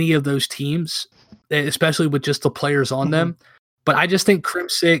with any of those teams, especially with just the players on them. But I just think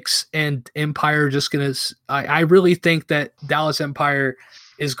Crimsix and Empire are just going to... I really think that Dallas Empire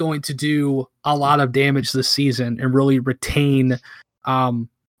is going to do a lot of damage this season and really retain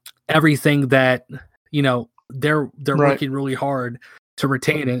everything that, they're right. Working really hard to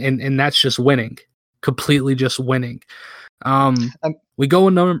retain. And that's just winning. Completely just winning. We go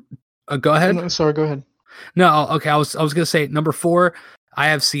in number... go ahead. No, sorry, go ahead. No, okay. I was going to say number 4, I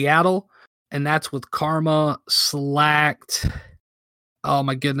have Seattle, and that's with Karma, Slacked... Oh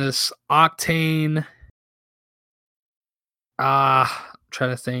my goodness, Octane. I'm trying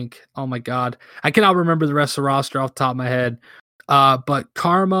to think. Oh my god, I cannot remember the rest of the roster off the top of my head. But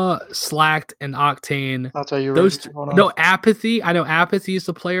Karma, Slacked, and Octane. I'll tell you. Those no Apathy. I know Apathy is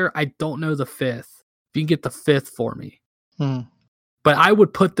the player. I don't know the 5th. If you can get the 5th for me. But I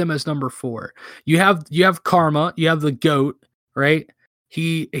would put them as number 4. You have Karma. You have the GOAT, right?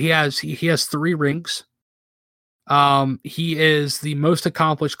 He has 3 rings. He is the most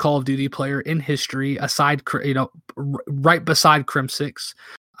accomplished Call of Duty player in history, aside, right beside Crimsix.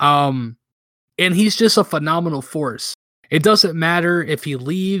 And he's just a phenomenal force. It doesn't matter if he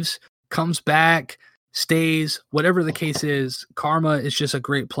leaves, comes back, stays, whatever the case is. Karma is just a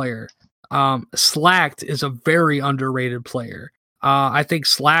great player. Slacked is a very underrated player. I think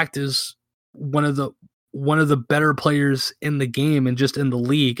Slacked is one of the better players in the game and just in the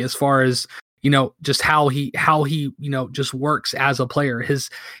league as far as just how he just works as a player, his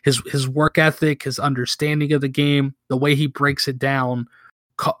work ethic, his understanding of the game, the way he breaks it down,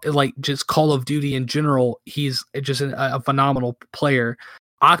 like just Call of Duty in general. He's just a phenomenal player.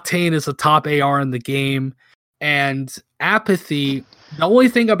 Octane is a top AR in the game, and Apathy. The only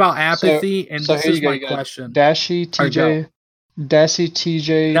thing about Apathy, this is my question. Dashy, TJ.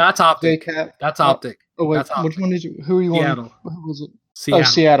 No, that's Optic. JCap. That's Optic. Oh wait, that's Optic. Which one did you? Who are you Seattle. on? Who was it? Seattle. Oh,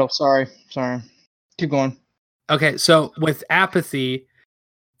 Seattle. Sorry. Keep going. Okay, so with Apathy,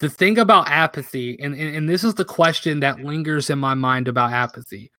 the thing about Apathy, and this is the question that lingers in my mind about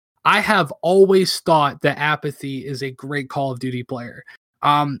Apathy. I have always thought that Apathy is a great Call of Duty player.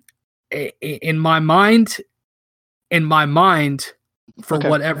 In my mind, for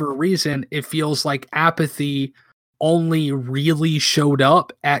whatever reason, it feels like Apathy only really showed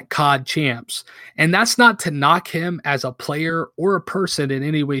up at COD Champs. And that's not to knock him as a player or a person in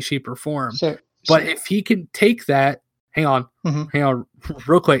any way, shape, or form. But if he can take that, hang on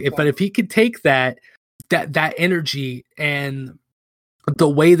real quick. But if he could take that energy and the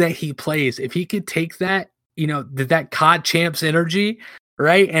way that he plays, if he could take that, that COD Champs energy,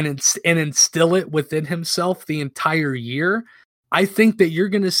 right, and instill it within himself the entire year, I think that you're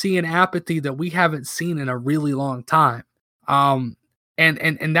going to see an Apathy that we haven't seen in a really long time. And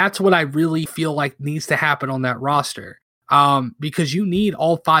that's what I really feel like needs to happen on that roster. Because you need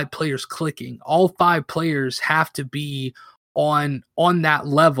all 5 players clicking. All 5 players have to be on that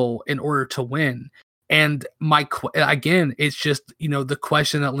level in order to win. And again, it's just, the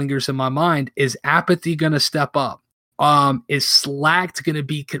question that lingers in my mind, is Apathy going to step up? Is Slacked going to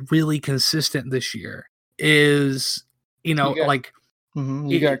be really consistent this year? Is... you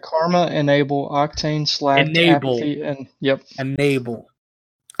got Karma, Enable, Octane, Slacked, Apathy, and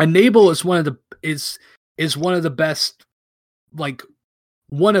Enable is one of the best, like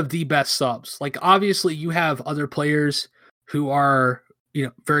one of the best subs. Like obviously you have other players who are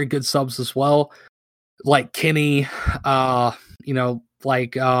very good subs as well, like Kenny,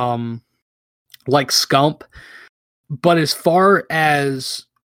 like Scump. But as far as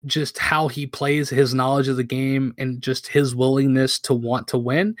just how he plays, his knowledge of the game, and just his willingness to want to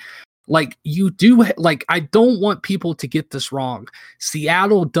win, like I don't want people to get this wrong.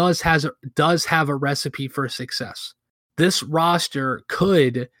 Seattle does have a recipe for success. This roster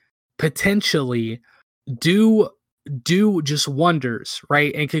could potentially do just wonders,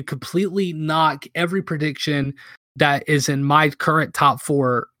 right? And could completely knock every prediction that is in my current top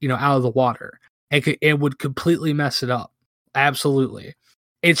 4, out of the water. It would completely mess it up. Absolutely.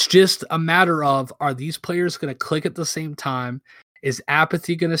 It's just a matter of, are these players going to click at the same time? Is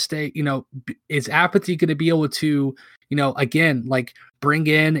apathy going to stay, is apathy going to be able to, again, like bring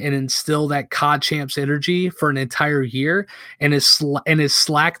in and instill that COD champs energy for an entire year? And is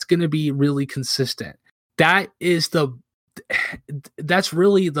Slack going to be really consistent? That's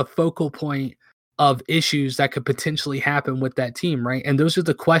really the focal point of issues that could potentially happen with that team, right? And those are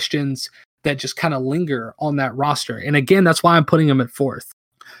the questions that just kind of linger on that roster. And again, that's why I'm putting them at 4th.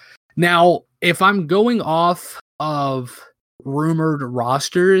 Now, if I'm going off of rumored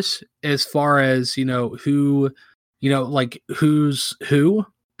rosters as far as, who, who's who,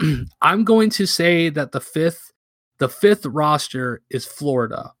 I'm going to say that the fifth roster is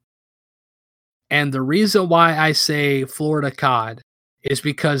Florida. And the reason why I say Florida COD is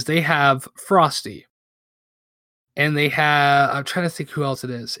because they have Frosty. And they have, I'm trying to think who else it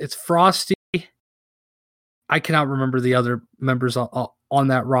is. It's Frosty. I cannot remember the other members on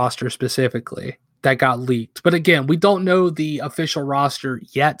that roster specifically that got leaked. But again, we don't know the official roster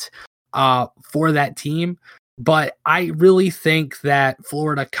yet for that team. But I really think that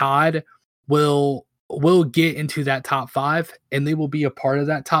Florida COD will get into that top 5, and they will be a part of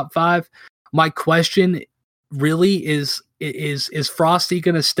that top 5. My question really is Frosty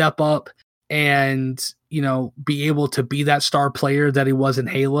going to step up and, be able to be that star player that he was in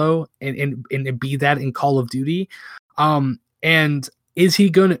Halo and be that in Call of Duty? And is he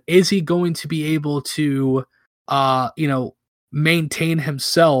going to be able to, maintain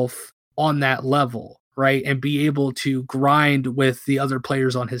himself on that level, right? And be able to grind with the other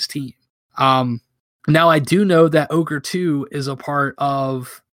players on his team. Now I do know that Ogre 2 is a part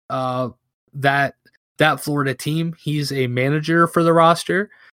of, that Florida team. He's a manager for the roster.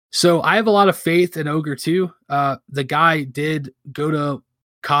 So I have a lot of faith in Ogre 2. The guy did go to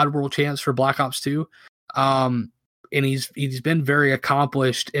COD World Champs for Black Ops 2. And he's been very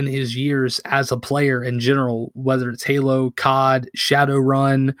accomplished in his years as a player in general, whether it's Halo, COD,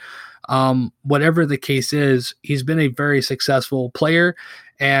 Shadowrun, whatever the case is, he's been a very successful player.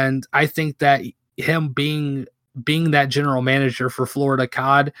 And I think that him being that general manager for Florida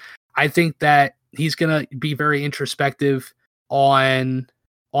COD, I think that he's going to be very introspective on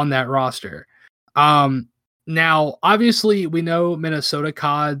that roster. Now, obviously, we know Minnesota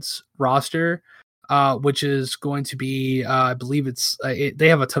COD's roster, which is going to be, I believe they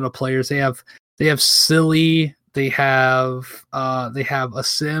have a ton of players. They have Silly. They have a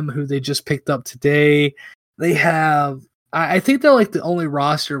Sim who they just picked up today. They have, I think they're like the only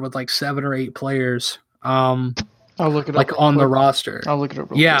roster with like 7 or 8 players. I'll look it up like on the roster. I'll look it up.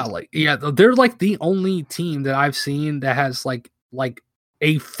 Quick. They're like the only team that I've seen that has like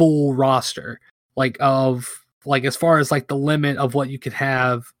a full roster, as far as like the limit of what you could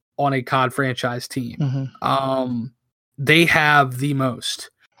have on a COD franchise team. Mm-hmm. They have the most.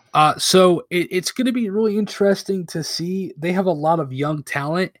 So it's going to be really interesting to see. They have a lot of young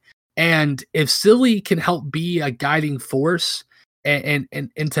talent, and if Silly can help be a guiding force and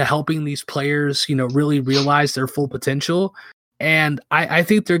into helping these players, really realize their full potential. And I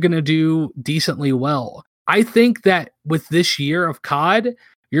think they're going to do decently well. I think that with this year of COD,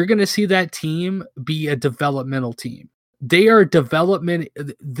 you're going to see that team be a developmental team. They are developing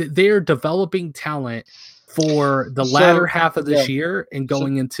talent for the latter half of this year and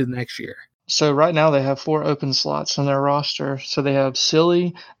going into next year. So right now they have 4 open slots on their roster. So they have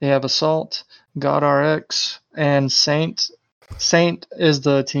Silly, they have Assault, GodRx, and Saint. Saint is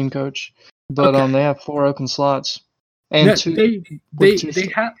the team coach, but they have 4 open slots, and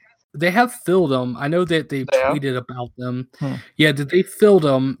they have filled them. I know that they've tweeted about them. Yeah, they filled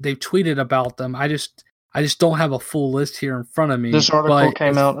them. They've tweeted about them. I just don't have a full list here in front of me. This article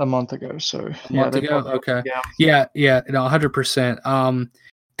came out a month ago, so okay, yeah, 100%.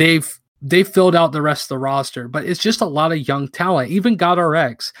 They've filled out the rest of the roster, but it's just a lot of young talent. Even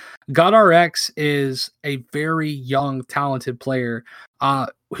GodRx. GodRx is a very young, talented player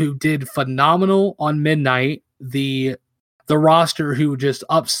who did phenomenal on Midnight, the roster who just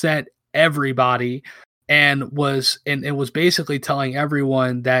upset everybody and was basically telling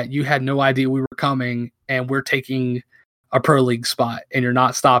everyone that you had no idea we were coming and we're taking a pro league spot, and you're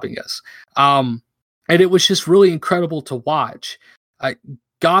not stopping us. And it was just really incredible to watch.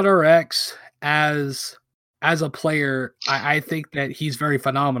 GodRx as a player, I think that he's very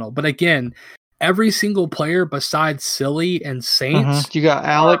phenomenal. But again, every single player besides Silly and Saints. You got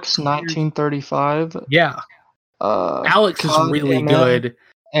Alex 1935. Yeah. Alex is really good.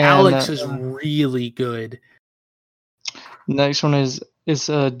 Alex is really good. Next one is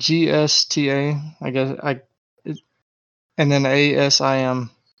GSTA, I guess. And then ASIM.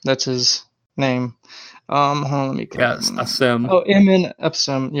 That's his name. Hold on, let me click. Yes, Asim. Oh, MN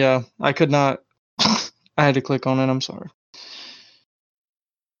Epsom. Yeah, I could not. I had to click on it. I'm sorry.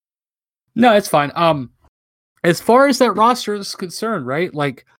 No, it's fine. As far as that roster is concerned, right?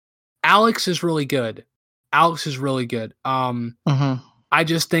 Like, Alex is really good. I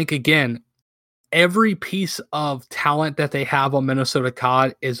just think, again, every piece of talent that they have on Minnesota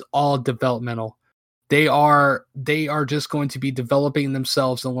COD is all developmental. They are just going to be developing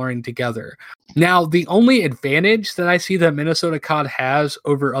themselves and learning together. Now, the only advantage that I see that Minnesota COD has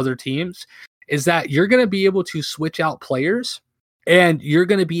over other teams is that you're going to be able to switch out players, and you're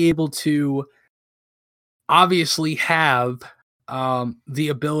going to be able to obviously have the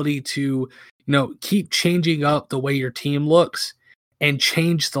ability to, keep changing up the way your team looks and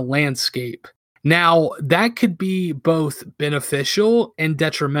change the landscape. Now, that could be both beneficial and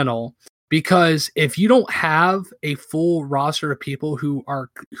detrimental, because if you don't have a full roster of people who are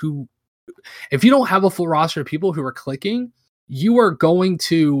clicking, you are going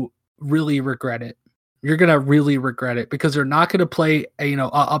to really regret it. You're going to really regret it, because they're not going to play,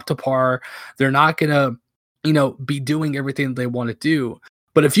 up to par. They're not going to, be doing everything they want to do.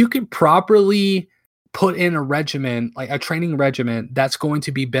 But if you can properly put in a regimen, like a training regimen, that's going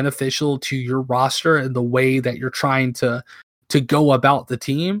to be beneficial to your roster and the way that you're trying to go about the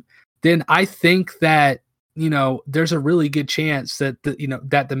team, then I think that, there's a really good chance that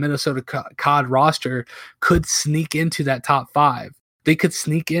the Minnesota COD roster could sneak into that top 5. They could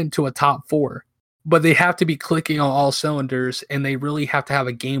sneak into a top 4, but they have to be clicking on all cylinders, and they really have to have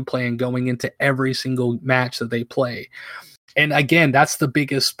a game plan going into every single match that they play. And again, that's the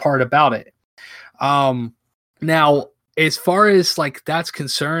biggest part about it. Now, as far as that's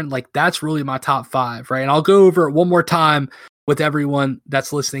concerned, that's really my top 5, right? And I'll go over it one more time with everyone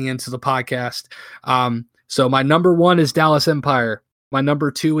that's listening into the podcast. So my number 1 is Dallas Empire. My number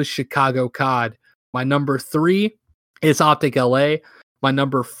 2 is Chicago COD. My number 3 is Optic LA. My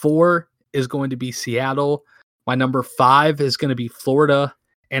number 4 is going to be Seattle. My number 5 is going to be Florida.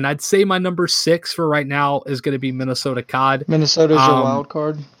 And I'd say my number 6 for right now is going to be Minnesota COD. Minnesota's your wild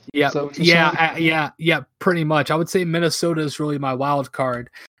card? Yeah, pretty much. I would say Minnesota is really my wild card.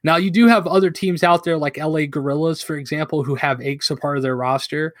 Now, you do have other teams out there like LA Guerrillas, for example, who have Aches a part of their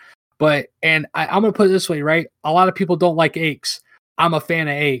roster. I'm going to put it this way, right? A lot of people don't like Aches. I'm a fan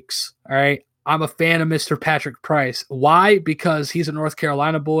of Aches, all right? I'm a fan of Mr. Patrick Price. Why? Because he's a North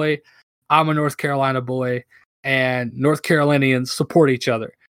Carolina boy. I'm a North Carolina boy, and North Carolinians support each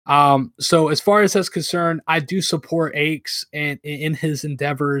other. So as far as that's concerned, I do support Aches in his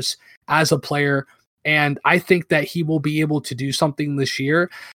endeavors as a player, and I think that he will be able to do something this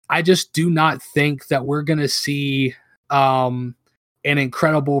year. I just do not think that we're going to see an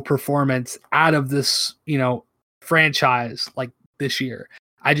incredible performance out of this, franchise like this year.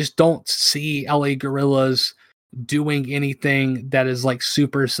 I just don't see LA Guerrillas doing anything that is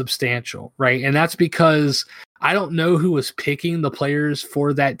super substantial, right? And that's because I don't know who was picking the players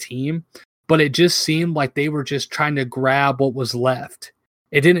for that team, but it just seemed like they were just trying to grab what was left.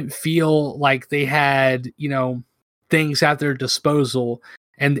 It didn't feel like they had, things at their disposal,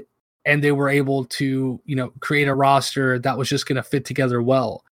 and they were able to, create a roster that was just going to fit together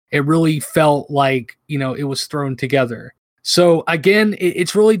well. It really felt like, it was thrown together. So again,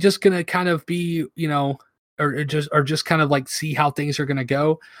 it's really just going to kind of be, or just kind of see how things are going to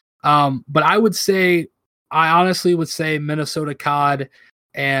go. But I honestly would say Minnesota COD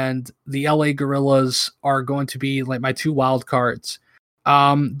and the LA Guerrillas are going to be my 2 wild cards.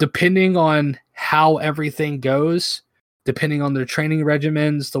 Depending on how everything goes, depending on their training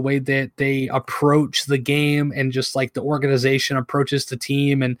regimens, the way that they approach the game, and just the organization approaches the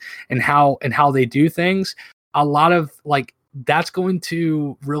team and how they do things, a lot of that's going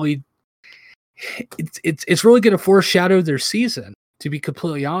to really, it's really going to foreshadow their season, to be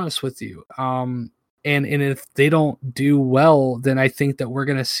completely honest with you. And if they don't do well, then I think that we're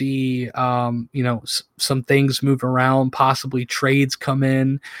going to see, some things move around, possibly trades come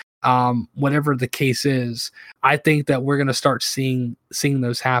in, whatever the case is. I think that we're going to start seeing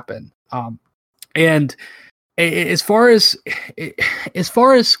those happen. And as far as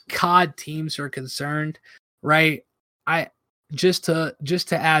COD teams are concerned, right? I just to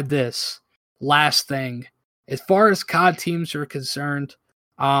add this last thing, as far as COD teams are concerned,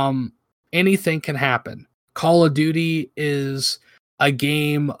 anything can happen. Call of Duty is a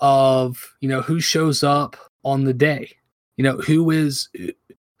game of, who shows up on the day, who is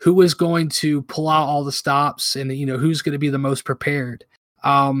going to pull out all the stops, and who's going to be the most prepared.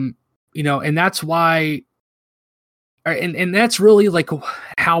 And that's why, and that's really like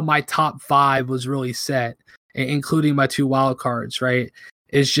how my top 5 was really set, including my 2 wild cards, right?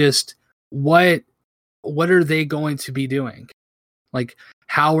 Is just what are they going to be doing? Like,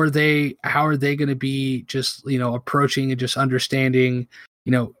 how are they going to be just, approaching and just understanding,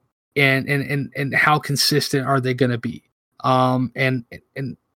 and how consistent are they going to be?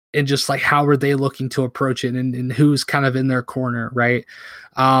 And just like, how are they looking to approach it, and who's kind of in their corner, right?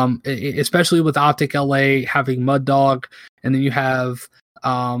 Especially with Optic LA having Mud Dog, and then you have,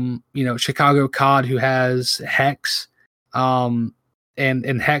 Chicago COD, who has Hex, and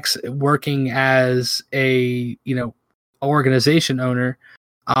Hex working as a, organization owner.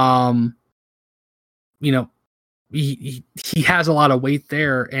 He has a lot of weight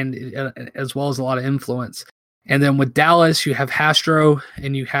there, and as well as a lot of influence. And then with Dallas, you have Hastro,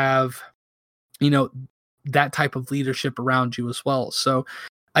 and you have, that type of leadership around you as well. So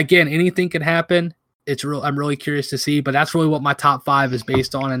again, anything can happen. I'm really curious to see, but that's really what my top 5 is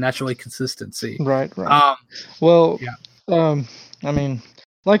based on, and that's really consistency. Right. I mean,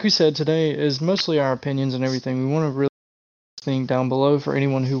 like we said, today is mostly our opinions and everything. We want to really think down below for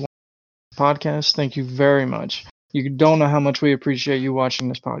anyone who wants the podcast. Thank you very much. You don't know how much we appreciate you watching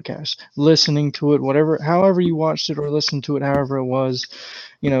this podcast, listening to it, however you watched it or listened to it, however it was.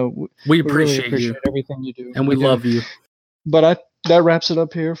 We appreciate really you, everything you do, and we love you. But that wraps it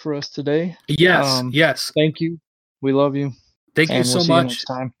up here for us today. Yes, yes. Thank you. We love you. Thank you so much. Next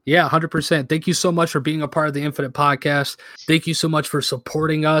time. Yeah, 100%. Thank you so much for being a part of the Infinite Podcast. Thank you so much for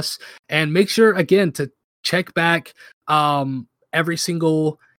supporting us, and make sure again to check back every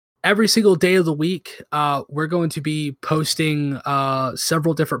single day of the week. We're going to be posting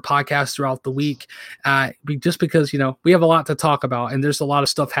several different podcasts throughout the week, just because we have a lot to talk about, and there's a lot of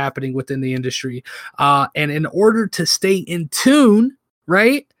stuff happening within the industry. And in order to stay in tune,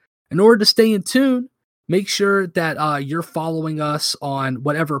 right? Make sure that you're following us on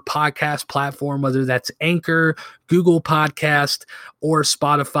whatever podcast platform, whether that's Anchor, Google Podcast, or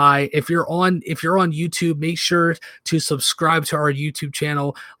Spotify. If you're on YouTube, make sure to subscribe to our YouTube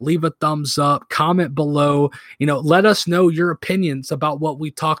channel, leave a thumbs up, comment below, let us know your opinions about what we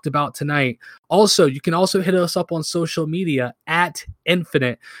talked about tonight. Also, you can also hit us up on social media at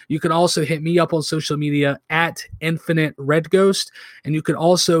Infinite. You can also hit me up on social media at Infinite Red Ghost, and you can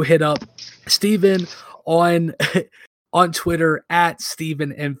also hit up Steven on Twitter at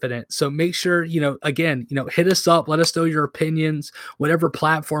Steven Infinite. So make sure, again, hit us up, let us know your opinions, whatever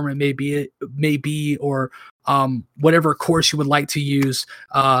platform it may be, or whatever course you would like to use.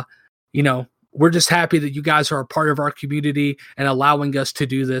 We're just happy that you guys are a part of our community and allowing us to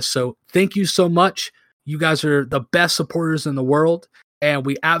do this. So thank you so much. You guys are the best supporters in the world, and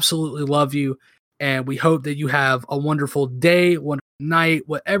we absolutely love you. And we hope that you have a wonderful day, wonderful night,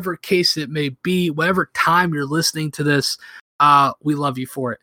 whatever case it may be, whatever time you're listening to this. We love you for it.